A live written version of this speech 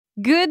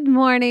Good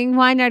morning.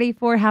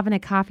 Y94 having a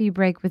coffee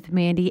break with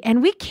Mandy.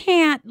 And we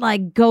can't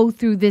go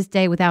through this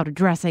day without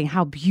addressing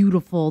how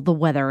beautiful the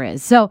weather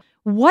is. So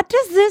what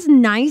does this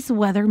nice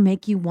weather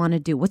make you want to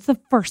do? What's the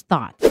first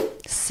thought?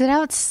 Sit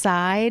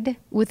outside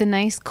with a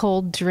nice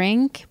cold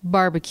drink,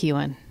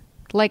 barbecuing.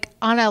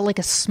 On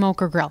a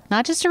smoker grill.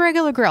 Not just a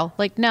regular grill.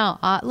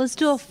 Let's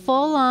do a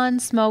full-on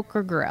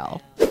smoker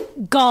grill.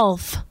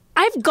 Golf.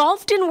 I've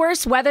golfed in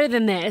worse weather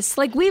than this.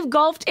 We've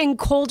golfed in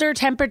colder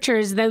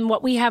temperatures than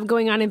what we have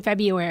going on in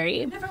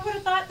February. Never would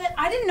have thought that.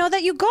 I didn't know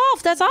that you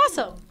golf. That's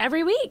awesome.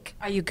 Every week.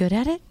 Are you good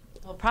at it?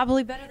 Well,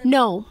 probably better than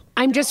No,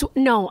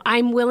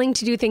 I'm willing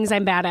to do things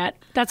I'm bad at.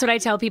 That's what I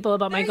tell people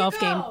about my golf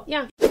game.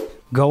 Yeah.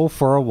 Go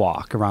for a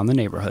walk around the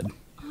neighborhood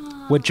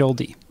with Joel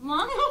D.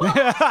 Long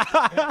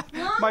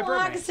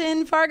walks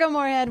in Fargo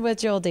Moorhead with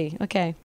Joel D. Okay.